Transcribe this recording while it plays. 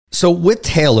So with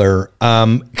Taylor,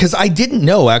 because I didn't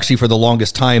know actually for the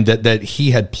longest time that he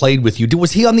had played with you.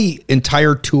 Was he on the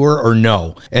entire tour or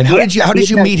no? And how did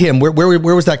you meet him? Where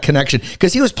was that connection?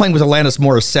 Because he was playing with Alanis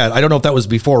Morissette. I don't know if that was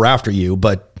before or after you,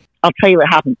 but I'll tell you what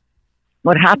happened.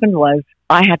 What happened was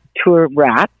I had to tour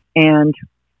Rat, and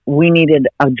we needed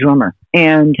a drummer,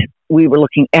 and we were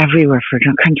looking everywhere for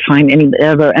him. Couldn't find any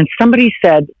other. And somebody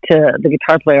said to the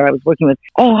guitar player I was working with,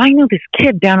 "Oh, I know this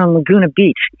kid down on Laguna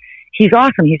Beach. He's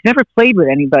awesome. He's never played with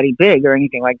anybody big or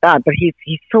anything like that, but he's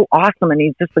so awesome, and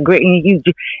he's just a great."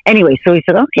 Anyway, so he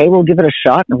said, "Okay, we'll give it a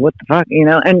shot." And what the fuck,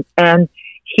 And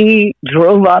he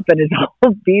drove up in his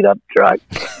whole beat up truck.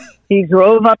 He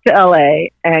drove up to LA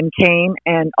and came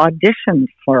and auditioned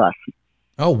for us.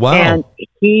 Oh wow! And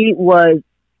he was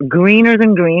greener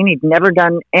than green. He'd never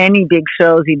done any big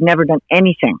shows. He'd never done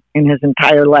anything in his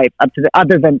entire life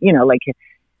other than, like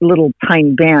little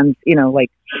tiny bands,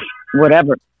 like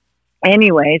whatever.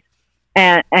 Anyways,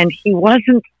 and he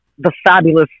wasn't the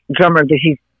fabulous drummer that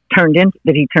he turned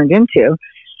into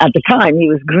at the time. He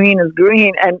was green as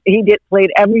green, and he played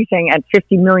everything at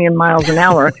 50 million miles an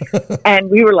hour.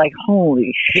 And we were like,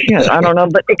 holy shit, I don't know.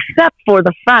 But except for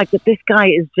the fact that this guy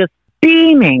is just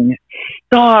beaming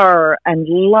star and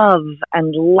love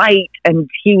and light, and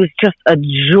he was just a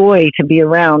joy to be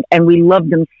around, and we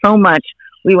loved him so much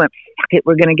we went, fuck it,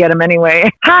 we're going to get him anyway.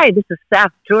 Hi, this is Sass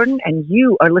Jordan, and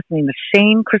you are listening to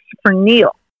Shane Christopher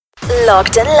Neal.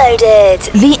 Locked and Loaded,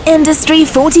 the Industry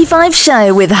 45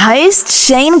 show with host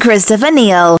Shane Christopher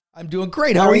Neal. I'm doing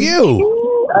great. How are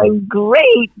you? I'm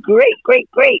great.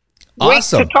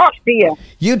 Awesome. Great to talk to you.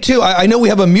 You too. I know we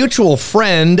have a mutual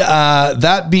friend,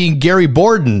 that being Gary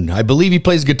Borden. I believe he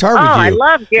plays guitar with you. I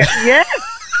love Gary. Yes.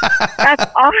 That's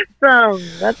awesome.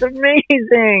 That's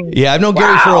amazing. Yeah, I've known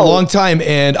Gary for a long time,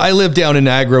 and I live down in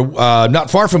Niagara,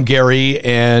 not far from Gary,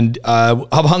 and I've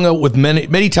hung out with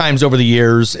many times over the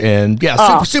years, and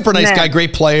yeah, super nice guy,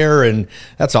 great player, and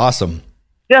that's awesome.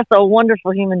 Just a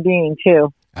wonderful human being,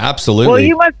 too. Absolutely. Well,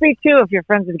 you must be, too, if you're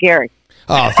friends with Gary.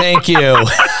 Oh, thank you.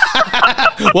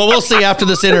 Well, we'll see after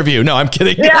this interview. No, I'm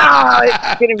kidding. Yeah,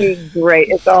 it's going to be great.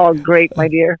 It's all great, my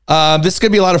dear. This is going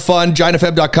to be a lot of fun.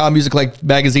 GiantFM.com,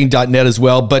 musiclikemagazine.net as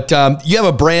well. But you have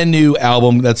a brand new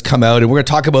album that's come out, and we're going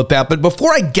to talk about that. But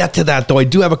before I get to that, though, I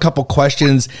do have a couple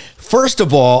questions. First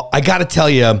of all, I got to tell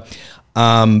you,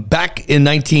 back in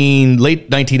late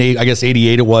 1980, I guess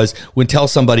 88 it was, when Tell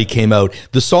Somebody came out,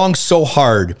 the song So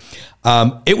Hard,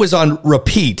 it was on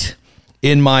repeat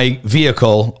in my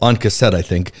vehicle on cassette, I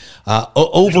think,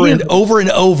 over and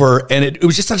over. And it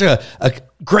was just such a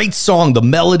great song, the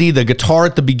melody, the guitar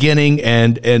at the beginning.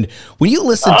 And when you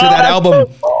listen to that album,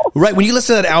 right, when you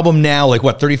listen to that album now, like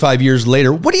 35 years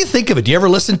later, what do you think of it? Do you ever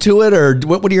listen to it, or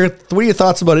what are your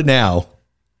thoughts about it now?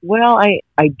 Well, I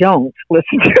don't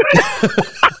listen to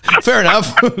it. Fair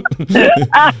enough.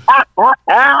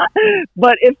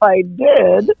 But if I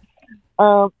did,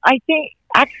 I think,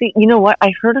 actually, you know what?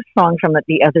 I heard a song from it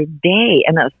the other day,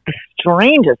 and that's the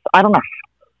strangest. I don't know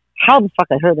how the fuck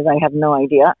I heard it. I have no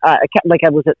idea. I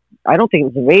don't think it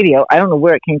was the radio. I don't know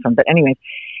where it came from, but anyways.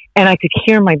 And I could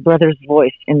hear my brother's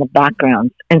voice in the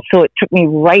background. And so it took me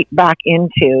right back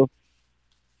into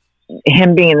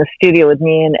him being in the studio with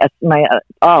me, and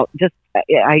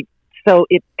so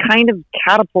it kind of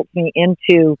catapults me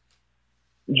into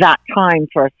that time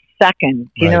for a second.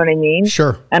 Do you know what I mean?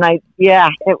 Sure. And and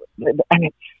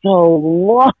it's so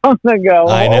long ago.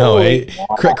 I know.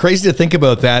 Crazy to think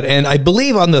about that. And I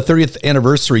believe on the 30th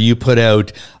anniversary, you put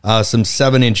out some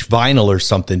 7-inch vinyl or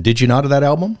something. Did you not, of that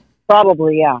album?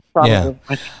 Probably, yeah. Probably. Yeah.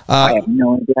 I have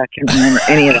no idea. I can't remember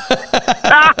any of it.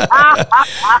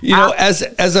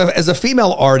 As a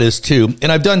female artist too,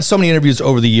 and I've done so many interviews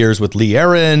over the years with Lee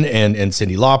Aaron and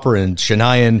Cyndi Lauper and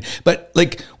Shania, but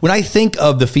like when I think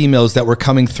of the females that were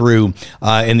coming through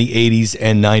in the 80s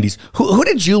and 90s, who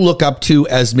did you look up to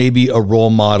as maybe a role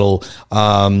model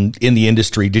in the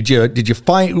industry? Did you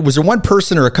find, was there one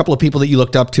person or a couple of people that you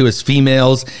looked up to as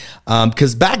females?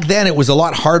 Because back then it was a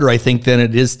lot harder, I think, than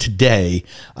it is today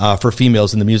for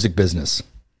females in the music business.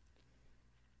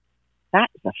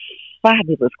 That's a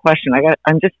fabulous question.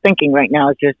 I'm just thinking right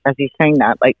now, just as he's saying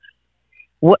that, like,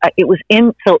 what it was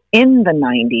in the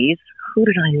 90s. Who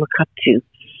did I look up to?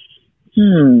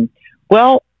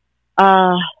 Well,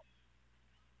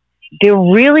 there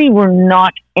really were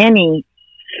not any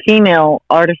female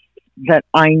artists that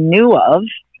I knew of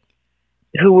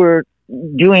who were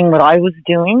doing what I was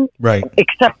doing, right?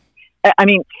 Except, I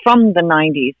mean, from the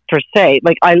 90s per se.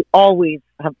 Like, I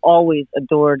have always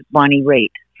adored Bonnie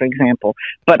Raitt, for example,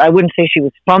 but I wouldn't say she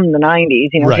was from the 90s.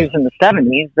 Right. She was in the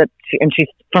 70s, and she's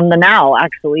from the now,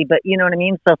 actually. But you know what I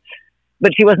mean. So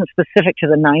but she wasn't specific to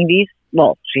the 90s.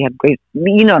 Well, she had great,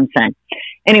 you know what I'm saying.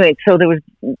 Anyway, so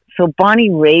Bonnie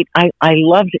Raitt, I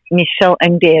loved Michelle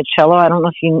Ndeacello. I don't know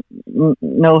if you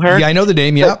know her. Yeah, I know the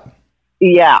name, yeah.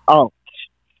 Yeah, oh,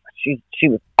 she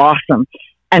was awesome,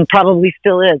 and probably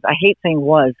still is. I hate saying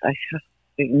was. I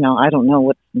don't know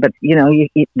what, but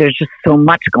there's just so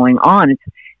much going on. It's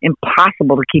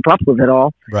impossible to keep up with it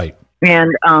all. Right.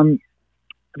 And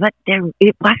but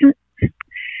it wasn't.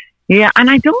 Yeah, and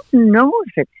I don't know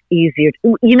if it's easier.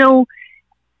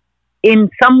 In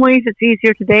some ways it's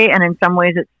easier today, and in some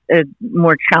ways it's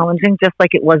more challenging, just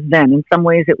like it was then. In some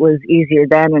ways it was easier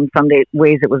then, and some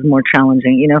ways it was more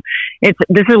challenging.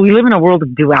 We live in a world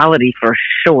of duality for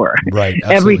sure. Right.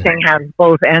 Absolutely. Everything has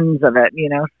both ends of it,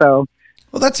 so.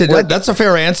 Well, that's it. That's a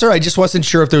fair answer. I just wasn't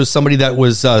sure if there was somebody that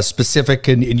was specific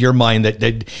in your mind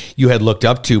that you had looked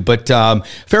up to. But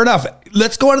fair enough.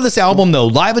 Let's go on to this album, though.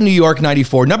 Live in New York,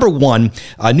 94. Number one,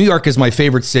 New York is my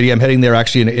favorite city. I'm heading there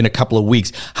actually in a couple of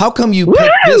weeks. How come you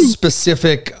picked this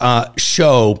specific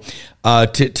show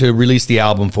to release the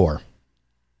album for?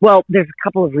 Well, there's a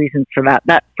couple of reasons for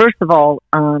that. First of all,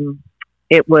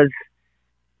 it was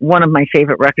one of my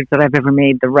favorite records that I've ever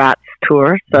made, the Rats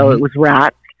tour. So It was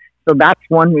Rats. So that's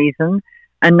one reason.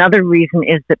 Another reason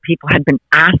is that people had been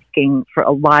asking for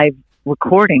a live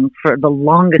recording for the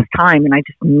longest time, and I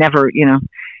just never,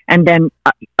 and then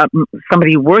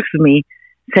somebody who works with me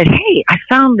said, "Hey, I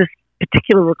found this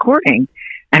particular recording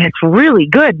and it's really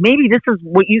good. Maybe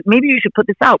maybe you should put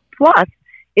this out." Plus,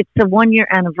 it's the 1-year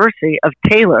anniversary of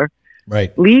Taylor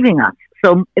leaving us.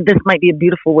 So this might be a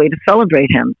beautiful way to celebrate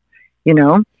him,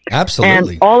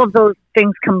 Absolutely. And all of those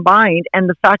things combined, and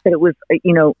the fact that it was,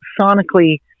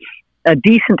 sonically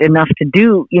decent enough to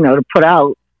do, to put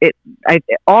out it.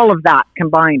 All of that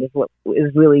combined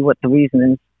is really what the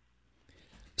reason is.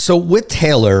 So with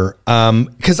Taylor,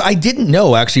 because I didn't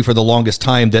know actually for the longest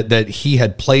time that he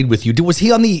had played with you. Was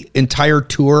he on the entire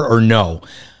tour or no?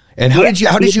 And how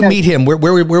did you meet him? Where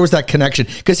was that connection?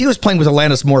 Because he was playing with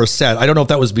Alanis Morissette. I don't know if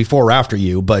that was before or after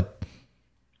you, but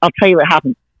I'll tell you what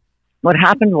happened. What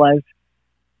happened was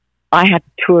I had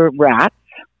to tour Rats,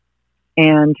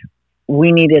 and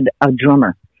we needed a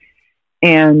drummer.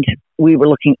 And we were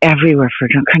looking everywhere for a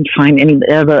drummer. Couldn't find any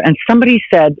other. And somebody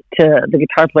said to the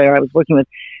guitar player I was working with,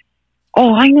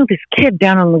 "Oh, I know this kid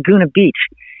down on Laguna Beach.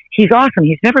 He's awesome.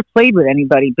 He's never played with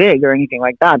anybody big or anything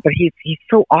like that, but he's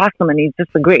so awesome, and he's just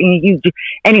a great."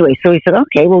 Anyway, so he said,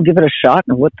 "Okay, we'll give it a shot."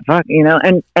 And what the fuck,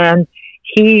 And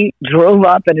he drove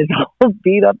up in his whole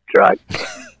beat up truck.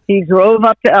 He drove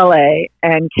up to LA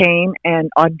and came and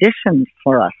auditioned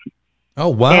for us. Oh,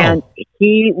 wow. And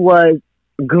he was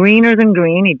greener than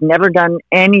green. He'd never done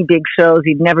any big shows.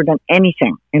 He'd never done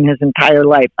anything in his entire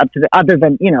life other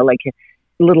than, like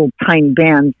little tiny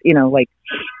bands, like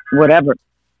whatever.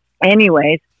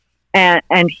 Anyways,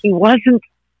 and he wasn't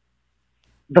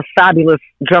the fabulous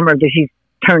drummer that he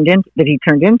turned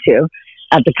into.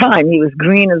 At the time, he was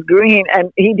green as green,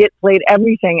 and he played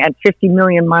everything at 50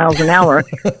 million miles an hour.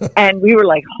 And we were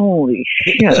like, holy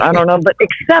shit, I don't know. But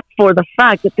except for the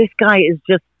fact that this guy is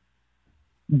just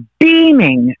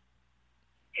beaming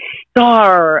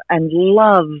star and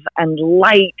love and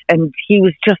light, and he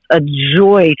was just a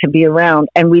joy to be around.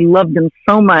 And we loved him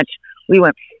so much. We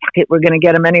went, fuck it, we're going to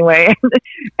get him anyway.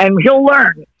 And he'll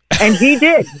learn. And he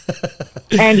did.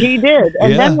 And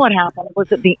then what happened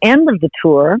was at the end of the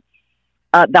tour,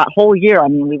 that whole year,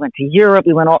 we went to Europe,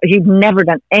 he'd never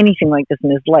done anything like this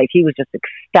in his life. He was just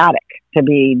ecstatic to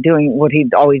be doing what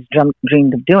he'd always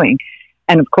dreamed of doing.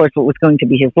 And of course, what was going to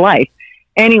be his life.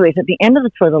 Anyways, at the end of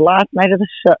the tour, the last night of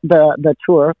the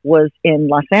tour was in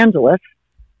Los Angeles.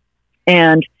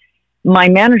 And my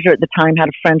manager at the time had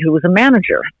a friend who was a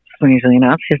manager, strangely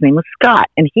enough. His name was Scott.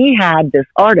 And he had this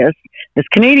this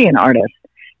Canadian artist,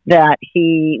 that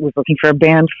he was looking for a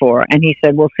band for. And he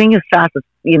said, well, seeing as Sass has,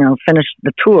 finished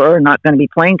the tour and not going to be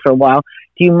playing for a while,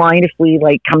 do you mind if we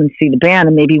come and see the band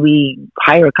and maybe we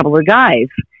hire a couple of guys?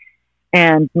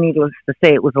 And needless to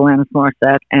say, it was Alanis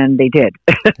Morissette, and they did.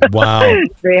 Wow.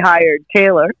 They hired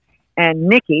Taylor and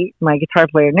Nikki, my guitar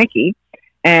player, Nikki.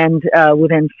 And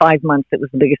within 5 months, it was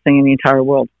the biggest thing in the entire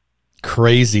world.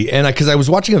 Crazy. And because I was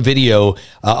watching a video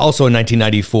also in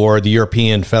 1994, the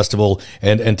European festival,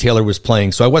 and Taylor was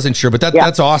playing. So I wasn't sure, but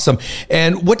that's awesome.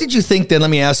 And what did you think then? Let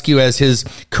me ask you, as his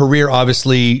career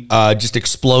obviously just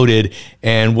exploded,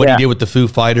 and what he did with the Foo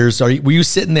Fighters, were you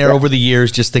sitting there over the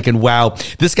years just thinking, wow,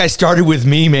 this guy started with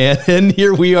me, man. And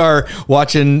here we are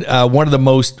watching one of the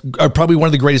most, probably one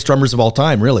of the greatest drummers of all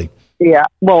time, really. Yeah.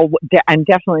 Well, and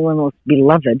definitely one of the most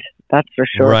beloved. That's for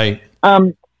sure. Right.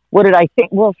 What did I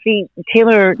think? Well, see,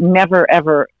 Taylor never,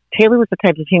 ever Taylor was the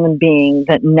type of human being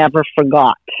that never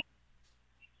forgot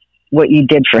what you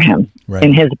did for him, right.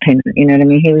 in his opinion. You know what I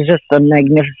mean? He was just a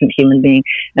magnificent human being.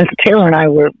 And so Taylor and I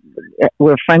were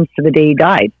friends to the day he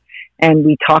died. And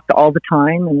we talked all the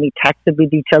time, and we texted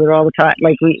with each other all the time.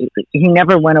 Like he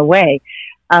never went away.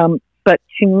 But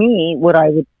to me, what I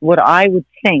would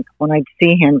think when I'd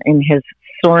see him in his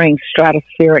soaring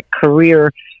stratospheric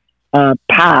career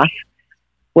path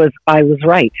was I was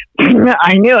right.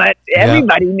 I knew it. Yeah.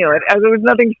 Everybody knew it. There was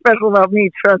nothing special about me.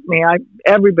 Trust me.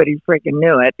 Everybody freaking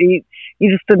knew it. You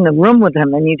just stood in the room with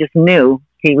him and you just knew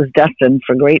he was destined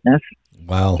for greatness.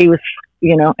 Wow. He was,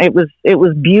 it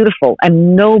was beautiful,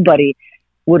 and nobody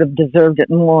would have deserved it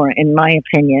more, in my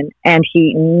opinion. And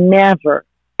he never,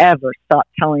 ever stopped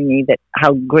telling me that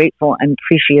how grateful and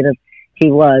appreciative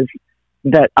he was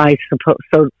that I suppose,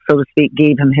 so to speak,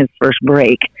 gave him his first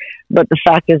break. But the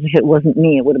fact is, if it wasn't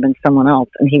me, it would have been someone else,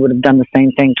 and he would have done the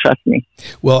same thing. Trust me.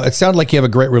 Well, it sounded like you have a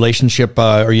great relationship,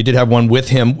 or you did have one with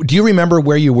him. Do you remember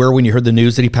where you were when you heard the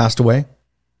news that he passed away?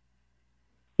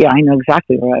 Yeah, I know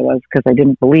exactly where I was because I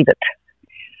didn't believe it.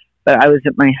 But I was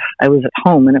at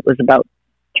home, and it was about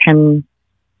 10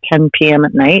 p.m.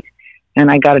 at night,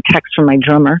 and I got a text from my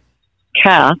drummer,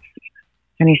 Cass,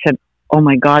 and he said, "Oh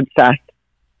my God, Sass,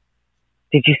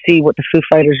 did you see what the Foo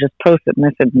Fighters just posted?" And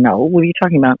I said, "No, what are you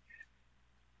talking about?"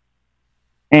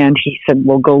 And he said,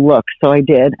 "Well, go look." So I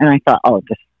did, and I thought, "Oh,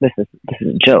 this is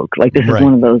a joke. Like, this is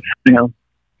one of those,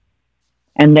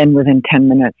 And then within 10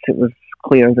 minutes, it was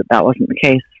clear that wasn't the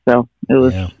case. So it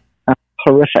was a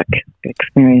horrific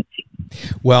experience.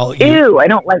 Well, I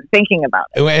don't like thinking about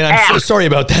it. And I'm so sorry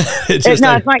about that. It's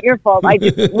not your fault. I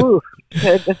just,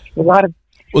 there's just a lot of.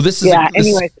 Well, this is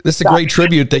this is a great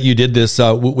tribute that you did this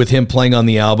with him playing on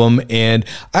the album. And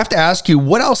I have to ask you,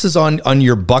 what else is on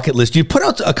your bucket list? You put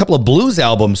out a couple of blues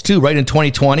albums too, right, in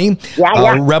 2020?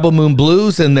 Yeah. Rebel Moon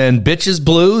Blues and then Bitches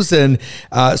Blues. And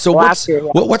so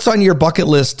what's on your bucket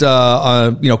list,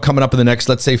 coming up in the next,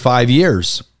 let's say, 5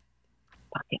 years?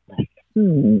 Bucket list.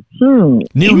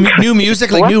 New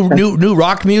music, like new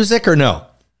rock music, or no?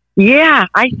 Yeah,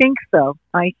 I think so.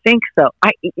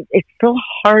 It's so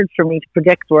hard for me to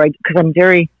predict because I'm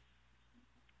very,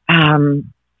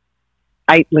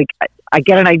 I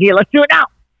get an idea. Let's do it now.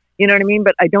 You know what I mean?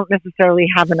 But I don't necessarily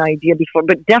have an idea before,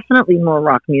 but definitely more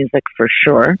rock music for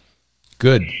sure.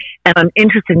 Good. And I'm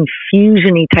interested in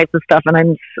fusion-y types of stuff.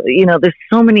 And there's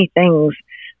so many things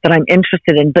that I'm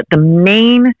interested in, but the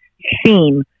main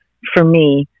theme for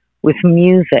me with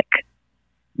music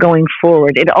going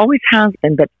forward, it always has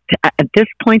been, but at this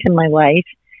point in my life,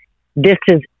 this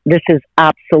is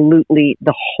absolutely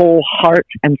the whole heart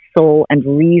and soul and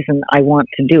reason I want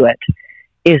to do it,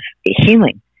 is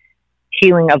healing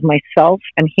of myself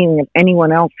and healing of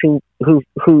anyone else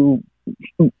who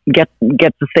gets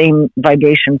the same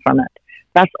vibration from it.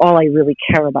 That's all I really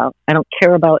care about. I don't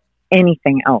care about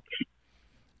anything else.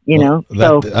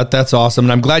 That's awesome.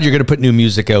 And I'm glad you're going to put new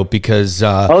music out because,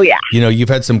 you've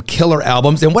had some killer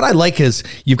albums. And what I like is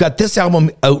you've got this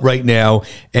album out right now,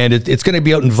 and it's going to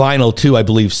be out in vinyl too, I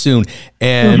believe, soon.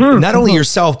 And not only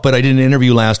yourself, but I did an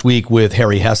interview last week with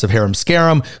Harry Hess of Harem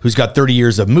Scarum, who's got 30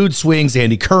 years of Mood Swings.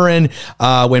 Andy Curran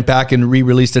went back and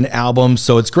re-released an album.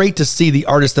 So it's great to see the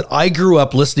artists that I grew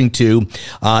up listening to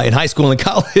in high school and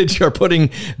college are putting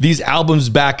these albums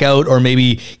back out, or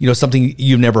maybe, something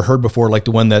you've never heard before, like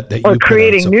the one that you or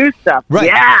creating new stuff. Right.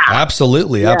 Yeah.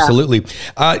 Absolutely.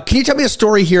 Can you tell me a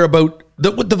story here about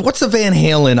what's the Van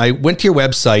Halen? I went to your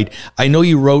website. I know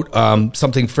you wrote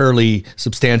something fairly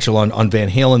substantial on Van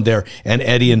Halen there and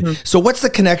Eddie. And so what's the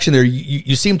connection there?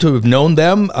 You seem to have known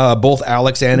them, both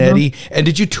Alex and Eddie. And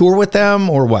did you tour with them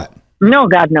or what? No,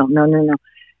 God, no.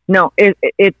 No, it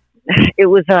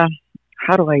was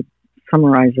how do I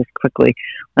summarize this quickly?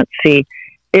 Let's see.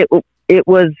 It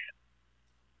was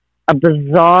a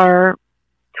bizarre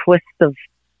twist of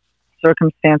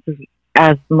circumstances,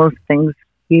 as most things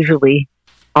usually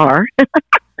are.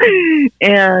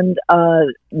 And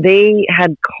they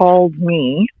had called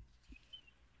me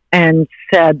and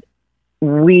said,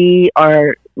 "We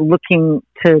are looking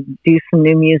to do some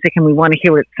new music and we want to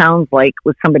hear what it sounds like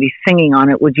with somebody singing on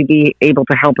it. Would you be able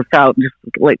to help us out, just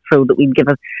like so that we'd give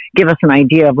us an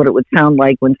idea of what it would sound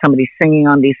like when somebody's singing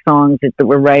on these songs that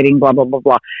we're writing, blah, blah, blah,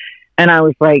 blah." And I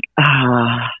was like,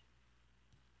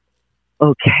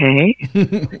 okay.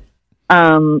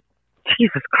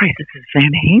 Jesus Christ, this is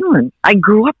Van Halen. I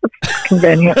grew up with fucking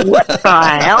Van Halen. What the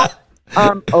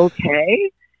hell?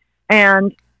 Okay.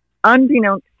 And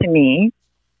unbeknownst to me,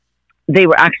 they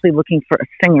were actually looking for a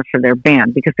singer for their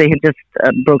band because they had just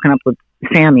broken up with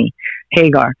Sammy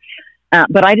Hagar.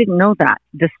 But I didn't know that.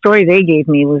 The story they gave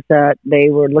me was that they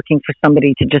were looking for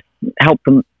somebody to just help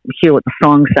them hear what the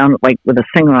song sounded like with a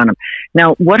singer on them.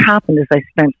 Now, what happened is I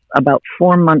spent about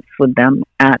 4 months with them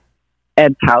at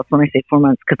Ed's house. When I say 4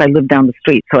 months, because I lived down the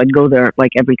street, so I'd go there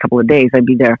like every couple of days. I'd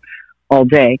be there all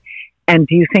day. And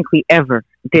do you think we ever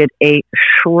did a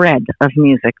shred of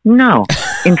music? No.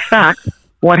 In fact,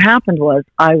 what happened was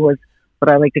I was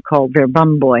what I like to call their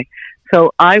bum boy.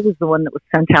 So I was the one that was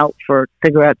sent out for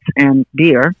cigarettes and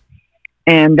beer.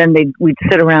 And then we'd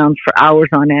sit around for hours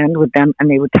on end with them, and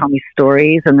they would tell me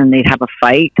stories, and then they'd have a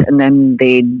fight, and then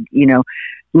they'd,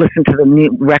 listen to the new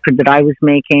record that I was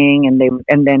making,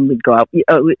 and then we'd go out.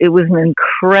 It was an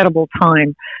incredible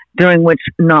time during which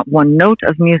not one note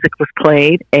of music was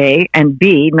played, A, and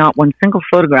B, not one single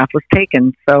photograph was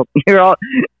taken. So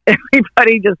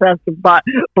everybody just has to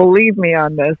believe me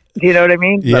on this. Do you know what I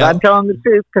mean? Yeah. But I'm telling the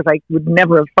truth because I would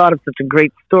never have thought of such a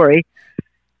great story.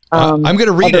 I'm going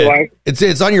to read it.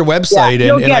 It's on your website,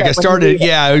 and like I started,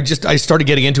 I started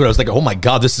getting into it. I was like, oh my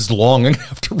God, this is long. I'm going to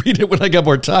have to read it when I get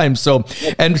more time. So,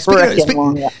 and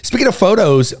speaking of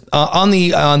photos, on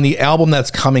the album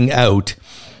that's coming out,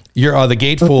 you're the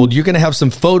Gatefold. You're going to have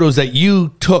some photos that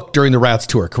you took during the Rats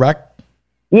tour, correct?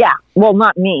 Yeah. Well,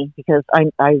 not me, because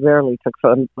I rarely took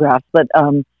photographs, but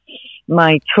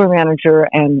my tour manager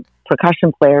and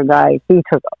percussion player guy, he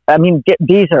took. I mean,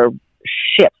 these are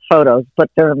shit photos, but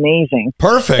they're amazing.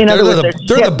 Perfect. In other words,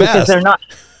 they're the best. They're not,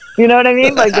 you know what I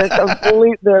mean? Like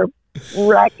they're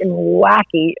wreck and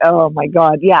wacky. Oh my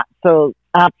God. Yeah. So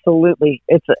absolutely.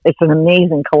 It's an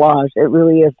amazing collage. It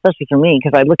really is, especially for me,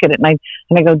 because I look at it and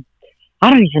I go,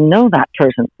 I don't even know that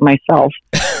person myself.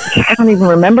 I don't even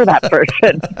remember that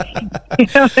person. You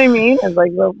know what I mean? It's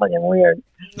like so fucking weird.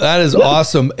 That is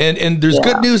awesome. And there's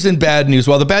good news and bad news.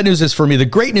 Well, the bad news is for me. The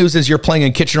great news is you're playing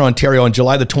in Kitchener, Ontario on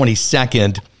July the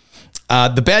 22nd.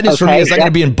 The bad news for me is I'm going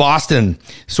to be in Boston,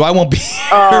 so I won't be here.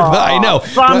 I know.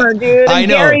 Bummer, dude. I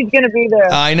know. Gary's going to be there.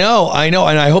 I know. And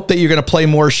I hope that you're going to play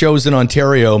more shows in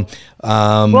Ontario.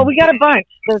 Well, we got a bunch.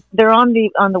 They're on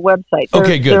the website.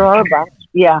 Okay, good. There are a bunch.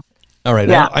 Yeah. All right.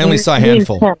 Yeah. I only saw a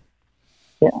handful.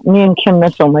 Me and Kim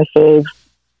Mitchell, my fave.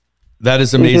 That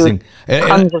is amazing.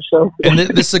 Tons of shows. And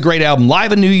this is a great album.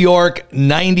 Live in New York,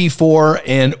 94.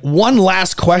 And one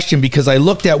last question, because I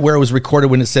looked at where it was recorded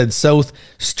when it said South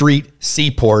Street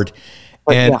Seaport.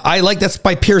 And I like that's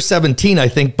by Pier 17, I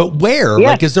think. But where? Yes.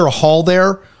 Like, is there a hall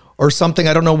there or something?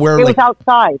 I don't know where. It was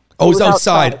outside. Oh, it was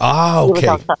outside. Oh, okay.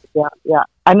 It was outside. Yeah.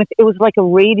 I mean, it was like a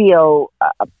radio,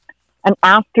 an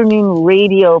afternoon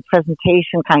radio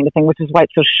presentation kind of thing, which is why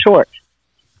it's so short.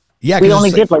 Yeah, we only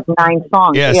did like 9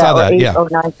 songs. Yeah, I saw that. 8 or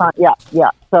 9 songs.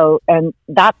 Yeah. So, and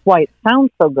that's why it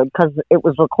sounds so good, because it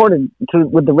was recorded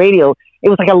with the radio. It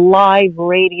was like a live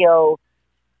radio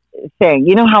thing.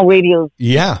 You know how radio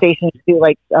stations do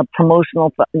like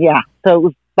promotional? Yeah.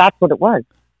 So that's what it was.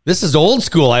 This is old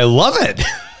school. I love it.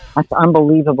 That's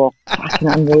unbelievable. Fucking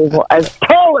unbelievable.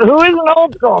 Who isn't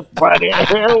old school, buddy?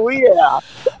 Hell yeah.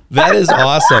 That is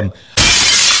awesome.